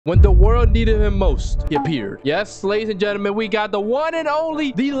When the world needed him most, he appeared. Yes, ladies and gentlemen, we got the one and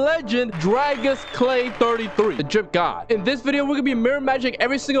only, the legend, Dragus Clay 33, the drip god. In this video, we're gonna be mirror matching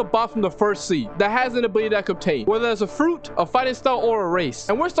every single boss from the first seed that has an ability that could obtain, whether it's a fruit, a fighting style, or a race.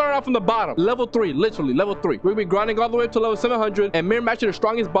 And we're starting off from the bottom, level 3, literally level 3. We're gonna be grinding all the way up to level 700 and mirror matching the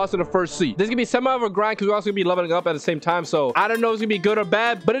strongest boss in the first seed. This is gonna be semi of a grind because we're also gonna be leveling up at the same time. So I don't know if it's gonna be good or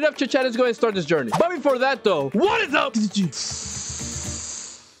bad, but enough chit chat. Let's go ahead and start this journey. But before that, though, what is up?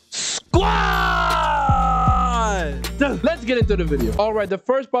 Let's get into the video. All right, the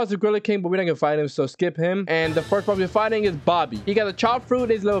first boss is Gorilla King, but we're not gonna fight him, so skip him. And the first boss we're fighting is Bobby. He got a chop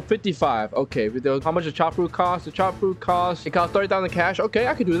fruit. He's level 55. Okay, how much the chop fruit costs? The chop fruit costs, it costs 30,000 cash. Okay,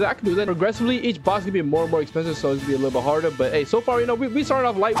 I can do that. I can do that. Progressively, each boss can be more and more expensive, so it's gonna be a little bit harder. But hey, so far, you know, we started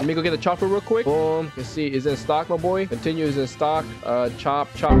off light. Let me go get the chop fruit real quick. Boom. Let's see, is in stock, my boy. Continue is in stock. Chop.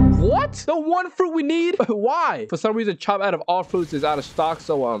 What? The one fruit we need? Why? For some reason, chop out of all fruits is out of stock.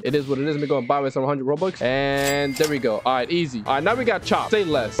 So it is what it is. Let me go and buy with some 100 Robux. And there we go. All right, easy. All right, now we got chop. Say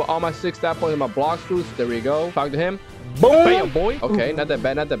less. Put all my 6 stat points in my Bloxfruits. There we go. Talk to him. Boom. Bam, boy. Okay, not that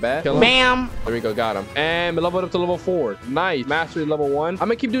bad, not that bad. Kill him. Bam. There we go, got him. And we leveled up to level 4. Nice. Mastery level 1. I'm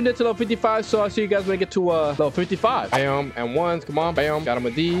gonna keep doing that to level 55, so I'll see you guys when I get to level 55. Bam, and ones. Come on, bam. Got him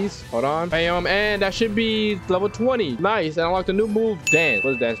with these. Hold on. Bam, and that should be level 20. Nice. And I unlocked a new move, dance.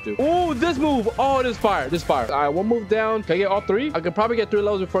 What does dance do? Oh, this move. Oh, this fire. This fire. All right, one move down. Can I get all 3? I could probably get 3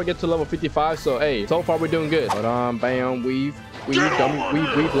 levels before I get to level 55. So, hey, so far we're doing good. Hold on. Bam, weave.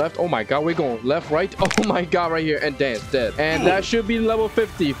 Weave left. Oh my god, we're going left, right. Oh my god, right here. And dance, dead. And that should be level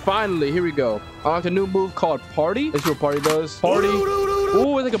 50. Finally, here we go. I unlocked a new move called Party. Let's see what Party does. Party.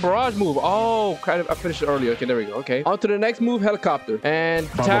 Oh, it's like a barrage move. Oh, kind of. I finished it earlier. Okay, there we go. Okay. On to the next move, Helicopter. And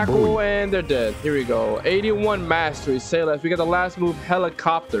tackle, and they're dead. Here we go. 81 mastery. Say less. We got the last move,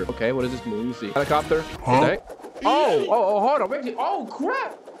 Helicopter. Okay, what is this move? Let me see. Helicopter. What the heck? Oh, hold on. Oh,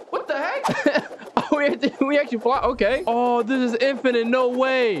 crap. What the heck? We actually fly. Okay. Oh, this is infinite. No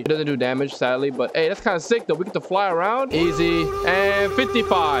way. It doesn't do damage, sadly. But hey, that's kind of sick, though. We get to fly around. Easy. And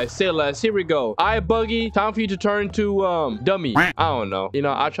 55. Say less. Here we go. Buggy. Time for you to turn to dummy. I don't know. You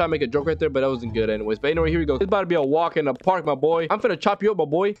know, I try to make a joke right there, but that wasn't good anyways. But anyway, here we go. It's about to be a walk in the park, my boy. I'm finna chop you up, my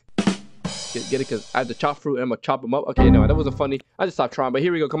boy. Get it, because I had to chop fruit and I'm gonna chop him up. Okay, no, that wasn't funny. I just stopped trying, but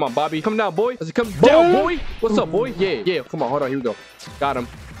here we go. Come on, Bobby. Come down, boy. Does he come down, boy? What's up, boy? Yeah. Come on, hold on. Here we go. Got him.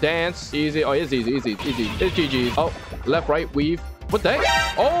 Dance. Easy. Oh, it's easy. It's GG. Oh, left, right, weave. What the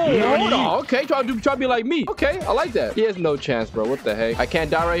heck? Oh, hold on. Okay, try to be like me. Okay, I like that. He has no chance, bro. What the heck? I can't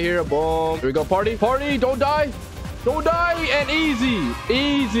die right here. Boom. Here we go. Party. Don't die. Don't die. And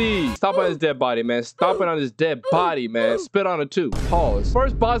easy. Stop on his dead body, man. Stop it on his dead body, man. Spit on it too. Pause.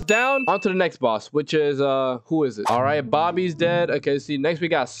 First boss down. On to the next boss, which is who is it? All right, Bobby's dead. Okay, see, next we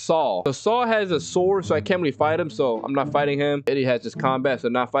got Saul. So Saul has a sword, so I can't really fight him, so I'm not fighting him. Yeti has just combat, so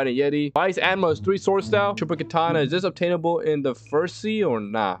not fighting Yeti. Vice Admiral is 3 sword style. Triple Katana, is this obtainable in the first sea or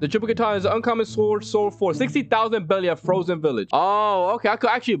not? The Triple Katana is an uncommon sword for 60,000 belly of Frozen Village. Oh, okay, I could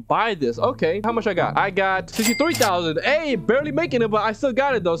actually buy this. Okay, how much I got? I got 63,000. Hey, barely making it, but I still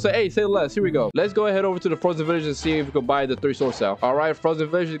got it though. So hey, say less. Here we go. Let's go ahead over to the Frozen Village and see if we can buy the 3 sword style. All right, Frozen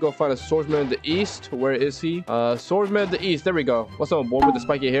Village, let's go find a swordsman in the east. Where is he? Swordsman in the east. There we go. What's up, boy, with the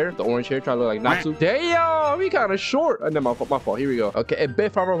spiky hair, the orange hair, trying to look like Natsu. Damn, he kind of short. No, my fault. Here we go. Okay, a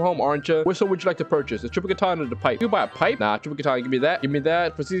bit far from home, aren't you? Which sword would you like to purchase? The Triple Katana or the pipe? You buy a pipe? Nah, Triple Katana. Give me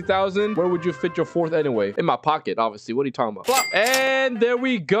that for 60,000. Where would you fit your 4th anyway? In my pocket, obviously. What are you talking about? Flop. And there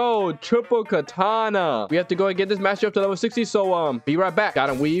we go. Triple Katana. We have to go and get this master up to level 60. So be right back. Got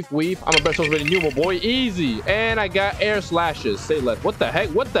him. Weave. I'm a better swordsman than you, my boy. Easy. And I got air slashes. Say less. What the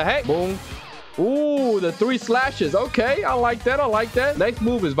heck? Boom. Ooh, the 3 slashes. Okay, I like that. Next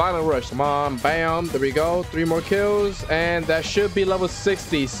move is Violent Rush. Come on, bam. There we go. 3 more kills. And that should be level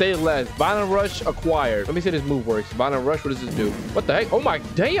 60. Say less. Violent Rush acquired. Let me see if this move works. Violent Rush, what does this do? What the heck? Oh my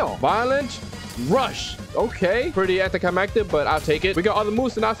damn. Violent Rush. Okay, pretty anticlimactic, but I'll take it. We got all the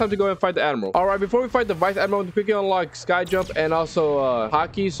moves, so now it's time to go and fight the Admiral. All right, before we fight the Vice Admiral, we quickly unlock Sky Jump and also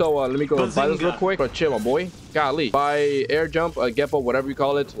Hockey. So let me go and buy this real quick. But chill, my boy. Golly. Buy Air Jump, Geppo, whatever you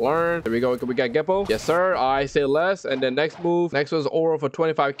call it. Learn. There we go. We got Geppo. Yes, sir. I say less. And then next move. Next was Aura for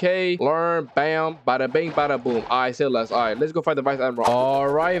 25k. Learn. Bam. Bada bing, bada boom. I say less. All right, let's go fight the Vice Admiral. All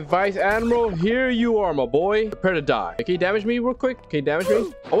right, Vice Admiral. Here you are, my boy. Prepare to die. Can you damage me real quick? Can you damage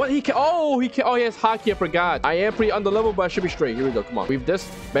me? Oh, what? He can. Oh, he has Hockey. I forgot. I am pretty under level, but I should be straight. Here we go. Come on. Weave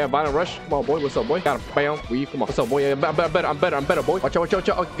this. Bam. Violent Rush. Come on, boy. What's up, boy? Got him. Bam. Weave. Come on. What's up, boy? I'm better, boy. Watch out.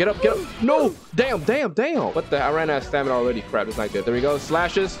 Oh, get up. No. Damn. What the? I ran out of stamina already. Crap. It's not good. There we go.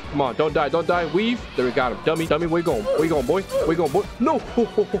 Slashes. Come on. Don't die. Weave. There we got him. Dummy. Where you going? Boy? No.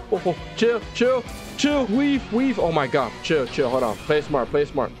 Chill. chill, weave. Oh my god, chill. Hold on. Play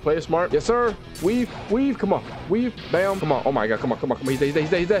smart. Yes, sir. Weave. Come on, weave. Bam. Come on. Oh my god, come on. He's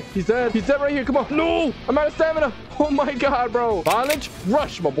dead. He's dead right here. Come on. No, I'm out of stamina. Oh my god, bro. Violence,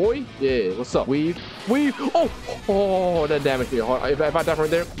 rush, my boy. Yeah, what's up? Weave. Oh, that damage me. Hold on. If I die from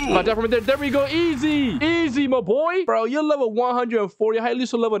there, there we go. Easy, my boy. Bro, you're level 140. How at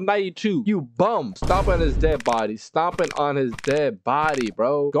least level 92? You bum. Stomping on his dead body,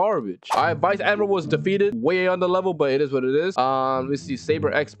 bro. Garbage. All right, Vice Admiral was defeated. Way on the level, but it is what it is. Let's see.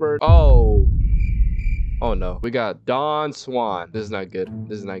 Saber Expert. Oh no, we got Don Swan. This is not good.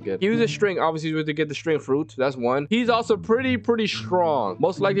 He used a string. Obviously, to get the string fruit. That's one. He's also pretty strong.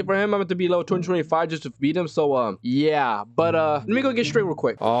 Most likely for him, I'm going to be level 225 just to beat him. So, yeah. But, let me go get string real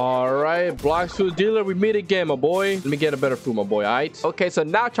quick. All right, Bloxfruits dealer. We meet again, my boy. Let me get a better fruit, my boy. All right. Okay, so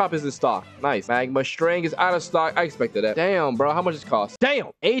now Chop is in stock. Nice. Magma string is out of stock. I expected that. Damn, bro. How much does it cost?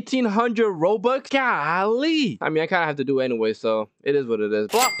 Damn. 1,800 Robux. Golly. I mean, I kind of have to do it anyway, so it is what it is.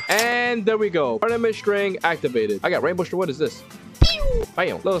 Blop. And there we go. Tournament string activated. I got rainbow string. What is this?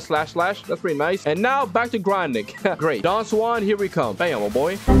 Bam. Little slash. That's pretty nice. And now back to grinding. Great. Don Swan, here we come. Bam, my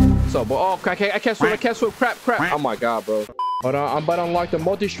boy. So, boy. Oh, I can't swim. Crap. Oh my god, bro. Hold on, I'm about to unlock the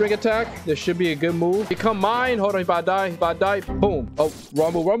multi-string attack. This should be a good move. Become mine. Hold on, if I die. Boom. Oh,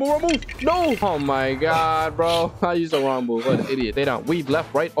 wrong move. No. Oh my god, bro. I used the wrong move. What an idiot. They don't weave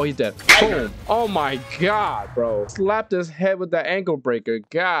left, right. Oh, he's dead. Boom. Oh my god, bro. Slapped his head with that ankle breaker.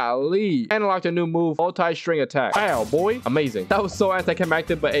 Golly. And unlocked a new move. Multi-string attack. Wow, boy. Amazing. That was so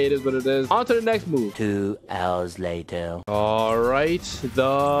anticlimactic, but hey, it is what it is. On to the next move. 2 hours later. All right.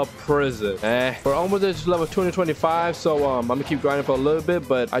 The prison. We're almost at level 225, so, I'm gonna keep grinding for a little bit,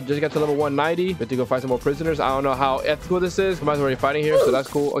 but I just got to level 190. Have to go fight some more prisoners. I don't know how ethical this is. I'm already fighting here, so that's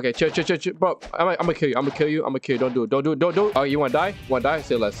cool. Okay, chill. Bro, I'm gonna kill you. Don't do it. Oh, you wanna die?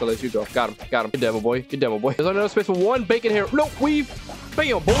 Say less. You go. Got him. Good demo boy. There's only enough space for one bacon here. No, weave.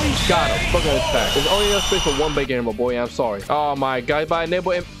 Bam, boy. Got him. Look at his pack. There's only enough space for one bacon here, my boy. I'm sorry. Oh my god, by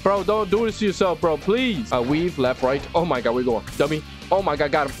enable him. Bro, don't do this to yourself, bro. Please. Weave left, right. Oh my god, we're going. Dummy. Oh my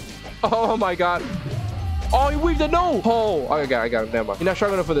god, got him. Oh my god. Oh, he weaved it. No. Oh, I got him. Never mind. You're not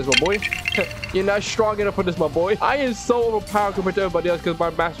strong enough for this, my boy. You're not strong enough for this, my boy. I am so overpowered compared to everybody else because my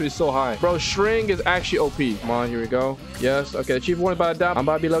mastery is so high. Bro, string is actually OP. Come on, here we go. Yes. Okay, the chief one is about to die. I'm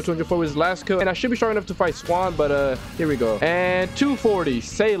about to be level 204 with his last kill. And I should be strong enough to fight Swan, but here we go. And 240.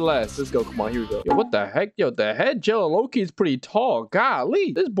 Say less. Let's go. Come on, here we go. Yo, what the heck? Yo, the head Jello Loki is pretty tall.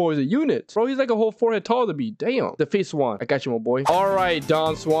 Golly. This boy's a unit. Bro, he's like a whole forehead taller than me. Damn. Defeat Swan. I got you, my boy. All right,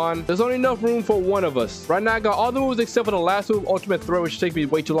 Don Swan. There's only enough room for one of us. Right now, I got all the moves except for the last move, ultimate throw, which takes me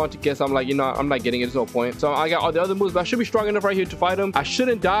way too long to guess. I'm like, you know, I'm not getting it. There's no point. So I got all the other moves, but I should be strong enough right here to fight him. I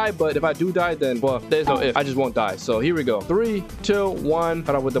shouldn't die, but if I do die, then, well, there's no if. I just won't die. So here we go. 3, 2, 1.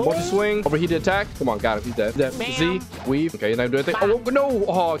 Hold on with the multi-swing. Overheated attack. Come on, got him. He's dead. Z, weave. Okay, he's not doing anything. Oh, no.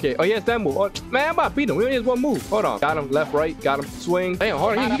 Oh, okay. Oh, yes, that move. Oh, man, I'm about to beat him. We only has one move. Hold on. Got him. Left, right. Got him. Swing. Damn,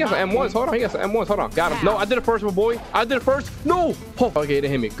 hold on. He got some M1s. Hold on. He got some M1s. Hold on. Got him. No, I did it first, my boy. No. Oh, okay, it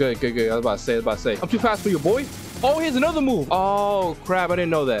didn't hit me. Good. I was about to say. I'm too fast for you, boy. Oh, here's another move. Oh, crap. I didn't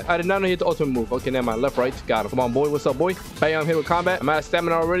know that. I did not know he hit the ultimate move. Okay, never mind. Left, right. Got him. Come on, boy. What's up, boy? Bam, hit with combat. I'm out of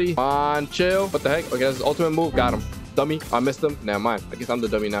stamina already. Come on, chill. What the heck? Okay, that's his ultimate move. Got him. Dummy. I missed him. Never mind. I guess I'm the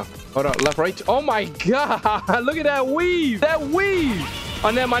dummy now. Hold on. Left, right. Oh, my God. Look at that weave. Oh,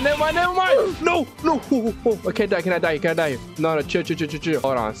 never mind. No. I can't die. No, chill.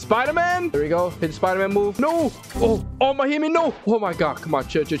 Hold on. Spider-Man. There we go. Hit the Spider-Man move. No. Oh, my, hit me. No. Oh, my God. Come on.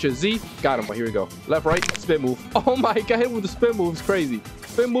 Chill. Z. Got him. Here we go. Left, right. Spin move. Oh, my God. Hit with the spin move. It's crazy.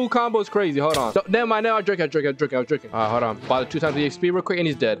 Spin move combo is crazy. Hold on. Never mind. Now I drink. Hold on. Bought 2 times the XP real quick, and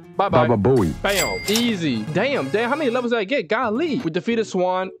he's dead. Bye-bye. Booey. Bam. Easy. Damn. How many levels did I get? Golly. We defeated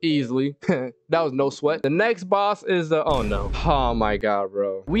Swan easily. That was no sweat. The next boss is the... Oh, no. Oh, my God,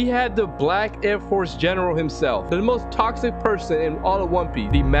 bro. We had the Black Air Force General himself. The most toxic person in all of One Piece.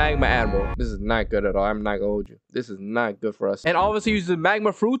 The Magma Admiral. This is not good at all. I'm not gonna hold you. This is not good for us. And obviously use the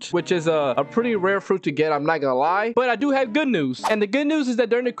magma fruit, which is a pretty rare fruit to get. I'm not gonna lie. But I do have good news. And the good news is that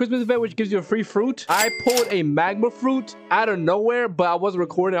during the Christmas event, which gives you a free fruit, I pulled a magma fruit out of nowhere, but I wasn't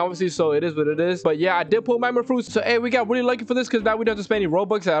recording, obviously, so it is what it is. But yeah, I did pull magma fruits. So hey, we got really lucky for this because now we don't have to spend any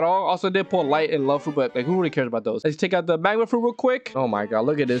Robux at all. Also did pull light and love fruit, but like who really cares about those? Let's take out the magma fruit real quick. Oh my God,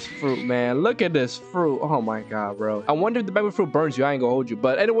 look at this fruit, man. Look at this fruit. Oh my God, bro. I wonder if the magma fruit burns you. I ain't gonna hold you.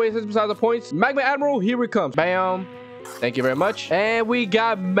 But anyways, that's besides the points. Magma Admiral, here it comes. Bam. Thank you very much. And we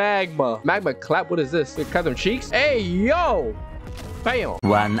got magma. Magma clap. What is this? It cut them cheeks. Hey, yo. Bam.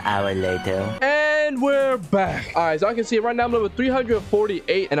 1 hour later. And And we're back. All right, so I can see right now I'm level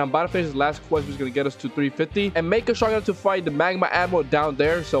 348, and I'm about to finish this last quest, which is gonna get us to 350 and make us strong enough to fight the magma admiral down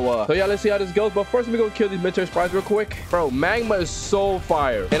there. So yeah, let's see how this goes. But first, let me go kill these military sprites real quick. Bro, magma is so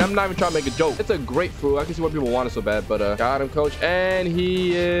fire, and I'm not even trying to make a joke. It's a great fruit. I can see why people want it so bad, but got him, coach, and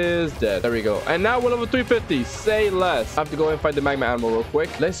he is dead. There we go. And now we're level 350. Say less. I have to go and fight the magma admiral real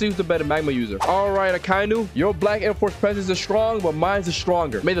quick. Let's see who's the better magma user. All right, Akainu, your black Air Force presence is strong, but mine's is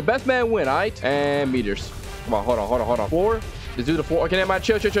stronger. May the best man win, all right? And meteors. Come on, hold on. 4. Let's do the 4. Okay, never mind.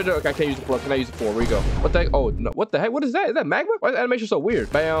 Chill. Okay, I can't use the 4. Can I use the 4? Where you go? What the heck? Oh, no. What the heck? What is that? Is that magma? Why is the animation so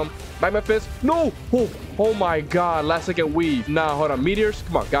weird? Bam. Magma fist. No. Oh my God. Last second weave. Nah, hold on. Meteors.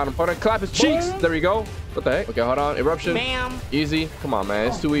 Come on. Got him. Hold on. Clap his cheeks. There we go. What the heck? Okay, hold on. Eruption. Bam. Easy. Come on, man.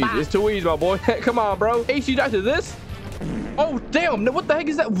 It's too easy. It's too easy, my boy. Come on, bro. HC died to this? Oh, damn. What the heck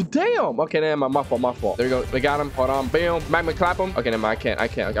is that? Damn. Okay, then my fault. There we go. We got him. Hold on. Bam. Magma clap him. Okay, then I can't.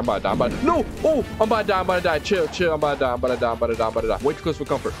 I'm about to die. No. Oh, I'm about to die. Chill. I'm about to die. Wait too close for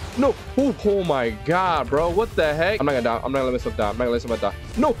comfort. No. Oh my God, bro. What the heck? I'm not gonna die. I'm not gonna let myself die. I'm not gonna let somebody die.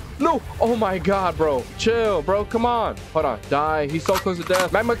 No. Oh my God, bro. Chill, bro. Come on. Hold on. Die. He's so close to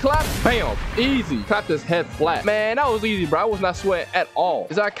death. Magma clap. Bam. Easy. Clapped his head flat. Man, that was easy, bro. I was not sweating at all.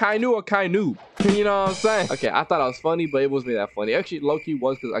 Is that Kainu or Kainu? You know what I'm saying? Okay, I thought I was funny, but it wasn't that funny. Actually, low-key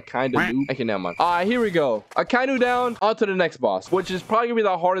was because I kind of knew. Okay, never mind. All right, here we go. I kind of down. On to the next boss, which is probably going to be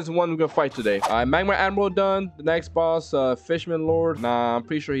the hardest one we're going to fight today. All right, Magma Admiral done. The next boss, Fishman Lord. Nah, I'm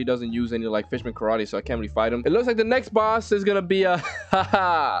pretty sure he doesn't use any, like, Fishman Karate, so I can't really fight him. It looks like the next boss is going to be,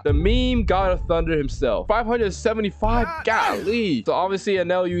 the meme God of Thunder himself. 575. Golly. So, obviously,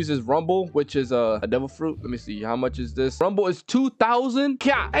 Anel uses Rumble, which is a devil fruit. Let me see. How much is this? Rumble is 2,000.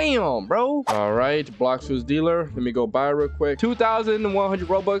 God damn, bro. All right, Bloxfruits dealer. Let me go buy real quick. 2,100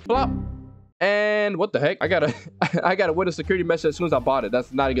 Robux. Blop. And what the heck? I gotta win a security message as soon as I bought it.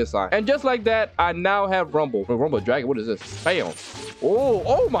 That's not a good sign. And just like that, I now have Rumble. Rumble Dragon. What is this? Bam.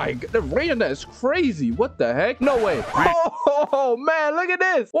 Oh my God. The range on that is crazy. What the heck? No way. Oh man, look at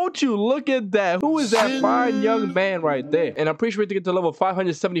this. Won't you look at that? Who is that fine young man right there? And I'm pretty sure we have to get to level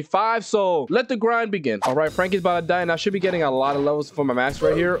 575. So let the grind begin. All right, Frankie's about to die, and I should be getting a lot of levels for my mask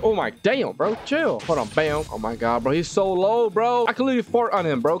right here. Oh my damn, bro. Chill. Hold on. Bam. Oh my God, bro. He's so low, bro. I can literally fart on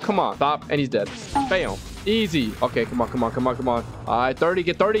him, bro. Come on. Stop. And he's dead. Bam. Easy. Okay, come on. All right, 30.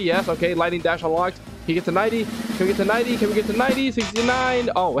 Get 30. Yes. Okay, lightning dash unlocked. Can we get to 90? Can we get to 90? Can we get to 90? 69.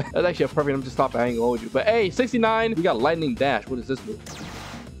 Oh, that's actually a perfect number to stop. I ain't gonna hold you. But hey, 69. We got lightning dash. What is this move?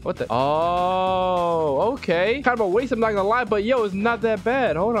 What the? Oh, okay. Kind of a waste, I'm not gonna lie, but yo, it's not that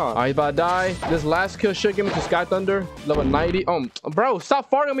bad. Hold on. All right, about to die. This last kill should give me to Sky Thunder. Level 90. Bro, stop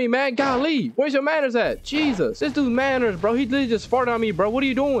farting on me, man. Golly. Where's your manners at? Jesus. This dude's manners, bro. He literally just farted on me, bro. What are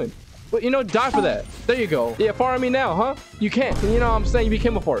you doing? But, you know, die for that. There you go. Yeah, fart on me now, huh? You can't. You know what I'm saying? You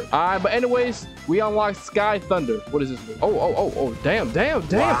became a fart. All right, but anyways, we unlocked Sky Thunder. What is this move? Oh, damn. Wow.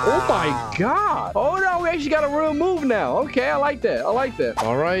 Oh, my God. Hold on. We actually got a real move now. Okay, I like that.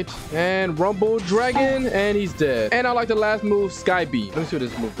 All right, and Rumble Dragon, and he's dead. And I like the last move, Sky Beam. Let me see what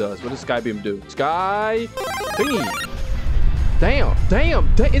this move does. What does Sky Beam do? Sky Beam. Damn.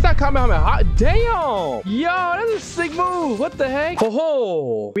 Is that Kamehameha? Damn. Yo, that's a sick move. What the heck?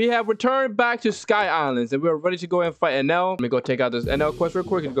 Oh, we have returned back to Sky Islands, and we're ready to go and fight Enel. Let me go take out this Enel quest real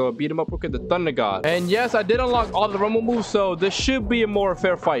quick and go beat him up real quick, the Thunder God. And yes, I did unlock all the Rumble moves, so this should be a more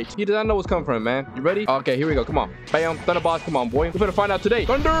fair fight. He does not know what's coming from him, man. You ready? Okay, here we go. Come on. Bam. Thunder Boss. Come on, boy. We're gonna find out today.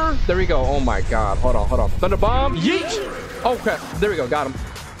 Thunder. There we go. Oh my God. Hold on. Thunder Bomb. Yeet. Oh crap. There we go. Got him.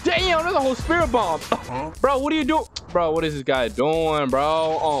 Damn, there's a whole spirit bomb. Bro, what are you doing? Bro, what is this guy doing,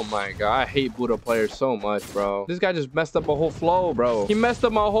 bro? Oh my God, I hate Buddha players so much, bro. This guy just messed up a whole flow, bro. He messed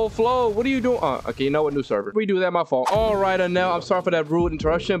up my whole flow. What are you doing? Okay, you know what? New server. We do that, my fault. All right, Anel, I'm sorry for that rude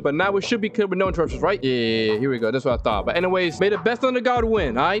interruption, but now we should be clear with no interruptions, right? Yeah, here we go. That's what I thought. But anyways, may the best Thunder God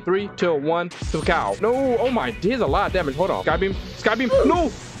win. All right, 3, 2, 1, to cow. No, oh my, there's a lot of damage. Hold on. Sky Beam.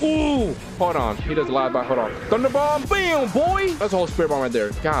 No. Ooh, hold on. He does a lot of hold on. Thunder Bomb. Bam, boy. That's a whole spirit bomb right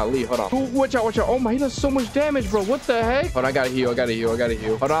there. Golly, hold on. Ooh, watch out. Oh my, he does so much damage, bro. What the heck? Hold on, I gotta heal.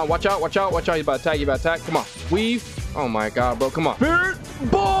 Hold on, watch out. He's about to attack. Come on. Weave. Oh my God, bro. Come on. Spirit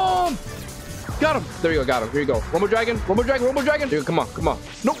Bomb. Got him. There we go. Got him. Here you go. Rumble Dragon. Here you go. Come on.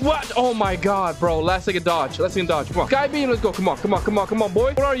 No, what? Oh my God, bro. Last second dodge. Come on. Sky Beam. Let's go. Come on,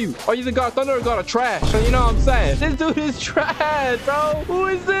 boy. What are you? Are you the God of Thunder or God of Trash? You know what I'm saying? This dude is trash, bro. Who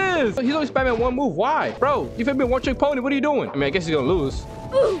is this? He's only spamming one move. Why? Bro, you feel me? One trick pony. What are you doing? I mean, I guess he's gonna lose.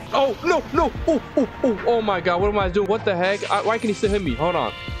 Oh, no. Oh my God. What am I doing? What the heck? Why can he still hit me? Hold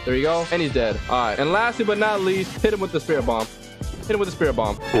on. There you go. And he's dead. All right. And lastly but not least, hit him with the Spirit Bomb. Hit him with the Spirit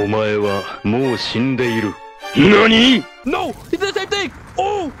Bomb. No! He did the same thing!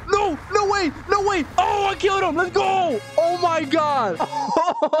 Oh! No way! Let's go. Oh my god. I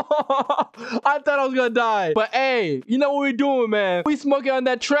thought I was gonna die. But hey, you know what we're doing, man? We smoking on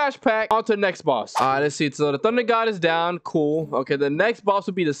that trash pack. On to the next boss. All right, let's see. So the Thunder God is down. Cool. Okay, the next boss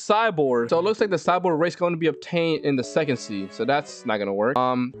would be the Cyborg. So it looks like the Cyborg race going to be obtained in the second sea. So that's not gonna work.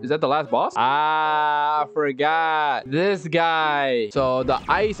 Is that the last boss? Ah, I forgot. This guy. So the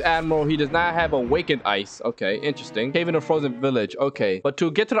Ice Admiral, he does not have awakened ice. Okay, interesting. Cave in a frozen village. Okay, but to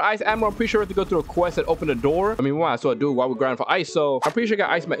get to the Ice Admiral, I'm pretty sure we have to go through a quest and open the door. I mean, why? So I do while we're grinding for ice. So I'm pretty sure I got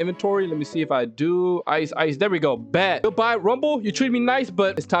ice in my inventory. Let me see if I do. Ice. There we go. Bet. Goodbye, Rumble. You treated me nice,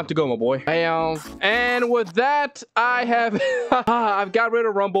 but it's time to go, my boy. Bam. And with that, I have I've got rid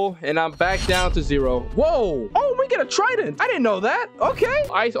of Rumble and I'm back down to 0. Whoa. Oh, we get a trident. I didn't know that. Okay.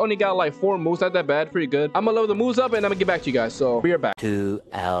 Ice only got like 4 moves. Not that bad. Pretty good. I'm gonna load the moves up and I'm gonna get back to you guys. So we are back. 2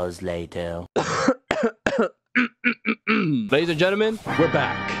 hours later. Ladies and gentlemen, we're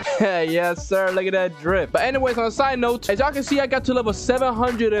back. Yes, sir. Look at that drip. But anyways, on a side note, as y'all can see, I got to level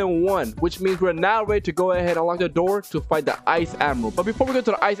 701, which means we're now ready to go ahead and unlock the door to fight the Ice Admiral. But before we go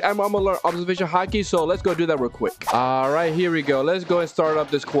to the Ice Admiral, I'm gonna learn observation hockey. So let's go do that real quick. All right, here we go. Let's go and start up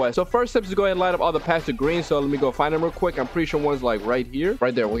this quest. So first step is to go ahead and light up all the paths to green. So let me go find them real quick. I'm pretty sure one's like right here,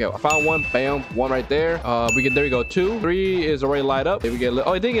 right there. Okay, I found one. Bam, one right there. There we go. 2, 3 is already light up. There we get.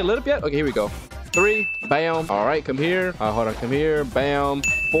 Oh, it didn't get lit up yet. Okay, here we go. 3, bam. All right, come here. Hold on, come here. Bam.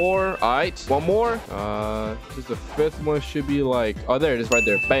 4. All right, one more. Just the 5th one should be like, oh, there it is right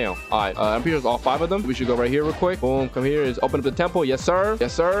there. Bam. All right, I'm pretty sure it's all 5 of them. We should go right here real quick. Boom, come here. Is open up the temple. Yes, sir.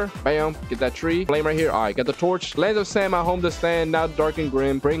 Yes, sir. Bam. Get that tree. Flame right here. All right, got the torch. Lands of sand, my home to stand. Now dark and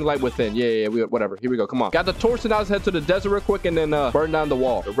grim. Bring light within. Yeah, whatever. Here we go. Come on. Got the torch, and now let's head to the desert real quick and then burn down the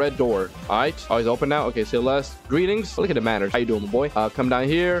wall. The red door. All right. Oh, it's open now. Okay, Celeste. Greetings. Look at the manners. How you doing, my boy? Come down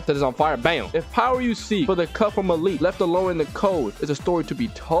here. Set this on fire. Bam. If power you seek for the cut from elite, left alone in the code, is a story to be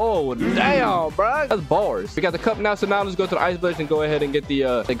told. Damn, bro. That's bars. We got the cup now, so now let's go to the ice village and go ahead and get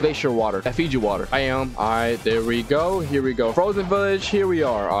the glacier water, that Fiji water. Bam. All right, there we go. Here we go. Frozen village. Here we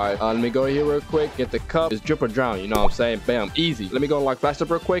are. All right, let me go here real quick. Get the cup. It's drip or drown. You know what I'm saying? Bam. Easy. Let me go like fast up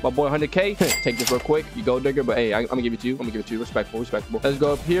real quick. My boy 100K. Take this real quick. You go digger, but hey, I'm gonna give it to you. I'm gonna give it to you. Respectful. Let's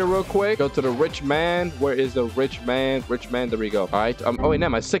go up here real quick. Go to the rich man. Where is the rich man? Rich man. There we go. All right. Oh wait, now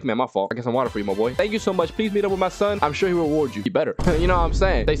my sick man. My fault. I got some water for you, my boy. Thank you so much. Please meet up with my son. I'm sure he will reward you. He better. You know what I'm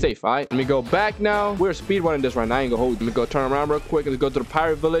saying? Stay safe. All right. Let me go back now. We're speed running this right now. I ain't gonna hold you. Let me go turn around real quick and let's go to the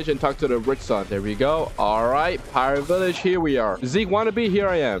pirate village and talk to the rich son. There we go. All right. Pirate village. Here we are. Zeke wannabe. Here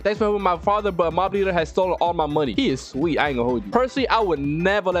I am. Thanks for helping my father, but a mob leader has stolen all my money. He is sweet. I ain't gonna hold you. Personally, I would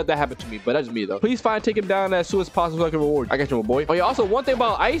never let that happen to me, but that's me though. Please take him down as soon as possible so I can reward you. I got you, my boy. Oh yeah, also one thing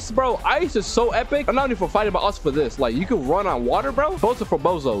about ice, bro. Ice is so epic. I'm not even for fighting, but also for this. Like, you can run on water, bro. Both are for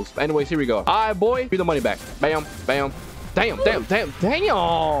bozos. But anyways, here we go. All right, boy. Give the money back. Bam. Bam. Damn.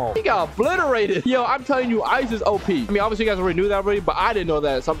 He got obliterated. Yo, I'm telling you, ice is OP. I mean, obviously, you guys already knew that already, but I didn't know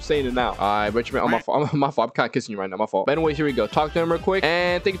that, so I'm saying it now. All right, Richmond. Oh, my fault. My fault. I'm kind of kissing you right now. My fault. But anyways, here we go. Talk to him real quick.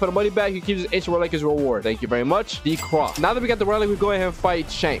 And thank you for the money back. You keep this ancient relic as reward. Thank you very much. Decross. Now that we got the relic, we go ahead and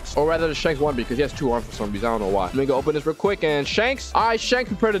fight Shanks. Or rather, the Shanks one, because he has 2 arms for some reason. I don't know why. Let me go open this real quick. And Shanks. All right, Shanks,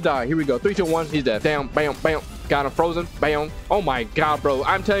 prepare to die. Here we go. 3, 2, 1. He's dead. Damn. Bam. Bam. Got him frozen. Bam. Oh my god, bro.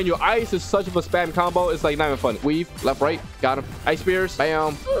 I'm telling you, ice is such of a spam combo. It's like not even funny. Weave. Left, right. Got him. Ice spears.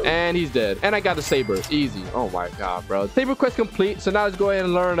 Bam. And he's dead. And I got the saber. Easy. Oh my god, bro. Saber quest complete. So now let's go ahead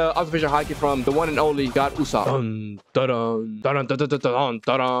and learn observation hockey from the one and only God Usopp. Dun, dun, dun, dun, dun, dun, dun, dun,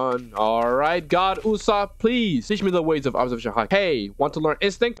 dun. All right, God Usopp, please teach me the ways of observation hockey. Hey, want to learn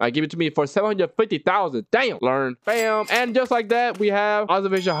instinct? I give it to me for 750,000. Damn. Learn. Bam. And just like that, we have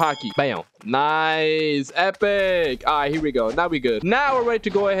observation hockey. Bam. Nice. Epic. All right, here we go. Now we good. Now we're ready to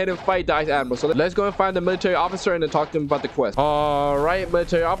go ahead and fight the Ice Admiral. So let's go and find the military officer and then talk to him about the quest. All right,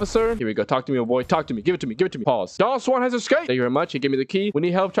 military officer. Here we go. Talk to me, my boy. Talk to me. Give it to me. Give it to me. Pause. Dawn Swan has escaped. Thank you very much. He gave me the key. We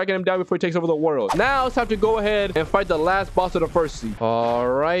need help tracking him down before he takes over the world. Now it's time to go ahead and fight the last boss of the first sea. All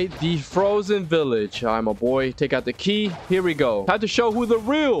right, the frozen village. All right, my boy. Take out the key. Here we go. Time to show who the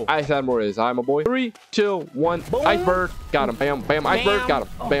real Ice Admiral is. All right, my boy. 3, 2, 1. Boom. Iceberg. Got him. Bam. Bam. Iceberg. Got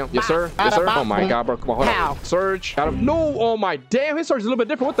him. Bam. Yes, sir. Yes, sir. Oh my god, bro. Come on. Hold on. Surge. Got him. No. Oh my damn. His surge is a little bit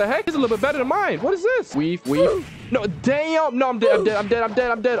different. What the heck? He's a little bit better than mine. What is this? Weave. No, damn. No, I'm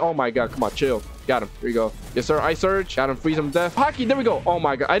dead. Oh my god. Come on. Chill. Got him. Here we go. Yes, sir. Ice surge. Got him. Freeze him to death. Hockey. There we go. Oh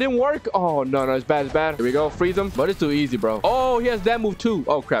my god. I didn't work. Oh, no. It's bad. Here we go. Freeze him. But it's too easy, bro. Oh, he has that move too.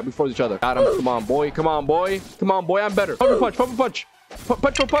 Oh, crap. We froze each other. Got him. Come on, boy. I'm better. Pump punch.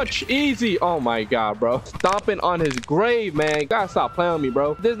 Punch for punch. Easy. Oh my god, bro. Stomping on his grave, man. Gotta stop playing with me,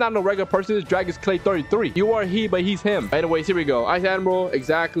 bro. This is not no regular person. This Dragon's Clay 33. You are he, but he's him. Anyways, here we go. Ice Admiral.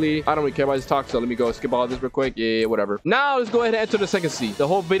 Exactly. I don't really care about this talk, so let me go skip all this real quick. Yeah, whatever. Now, let's go ahead and enter the second sea. The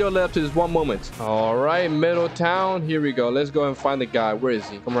whole video led up to this one moment. All right, middle town. Here we go. Let's go and find the guy. Where is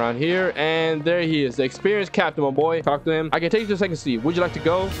he? Come around here, and there he is. The experienced captain, my boy. Talk to him. I can take you to the second sea. Would you like to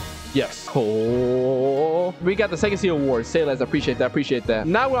go? Yes. Oh, we got the second sea award. Say less. I appreciate that. Appreciate that.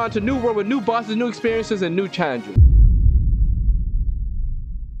 Now we're on to new world with new bosses, new experiences, and new challenges.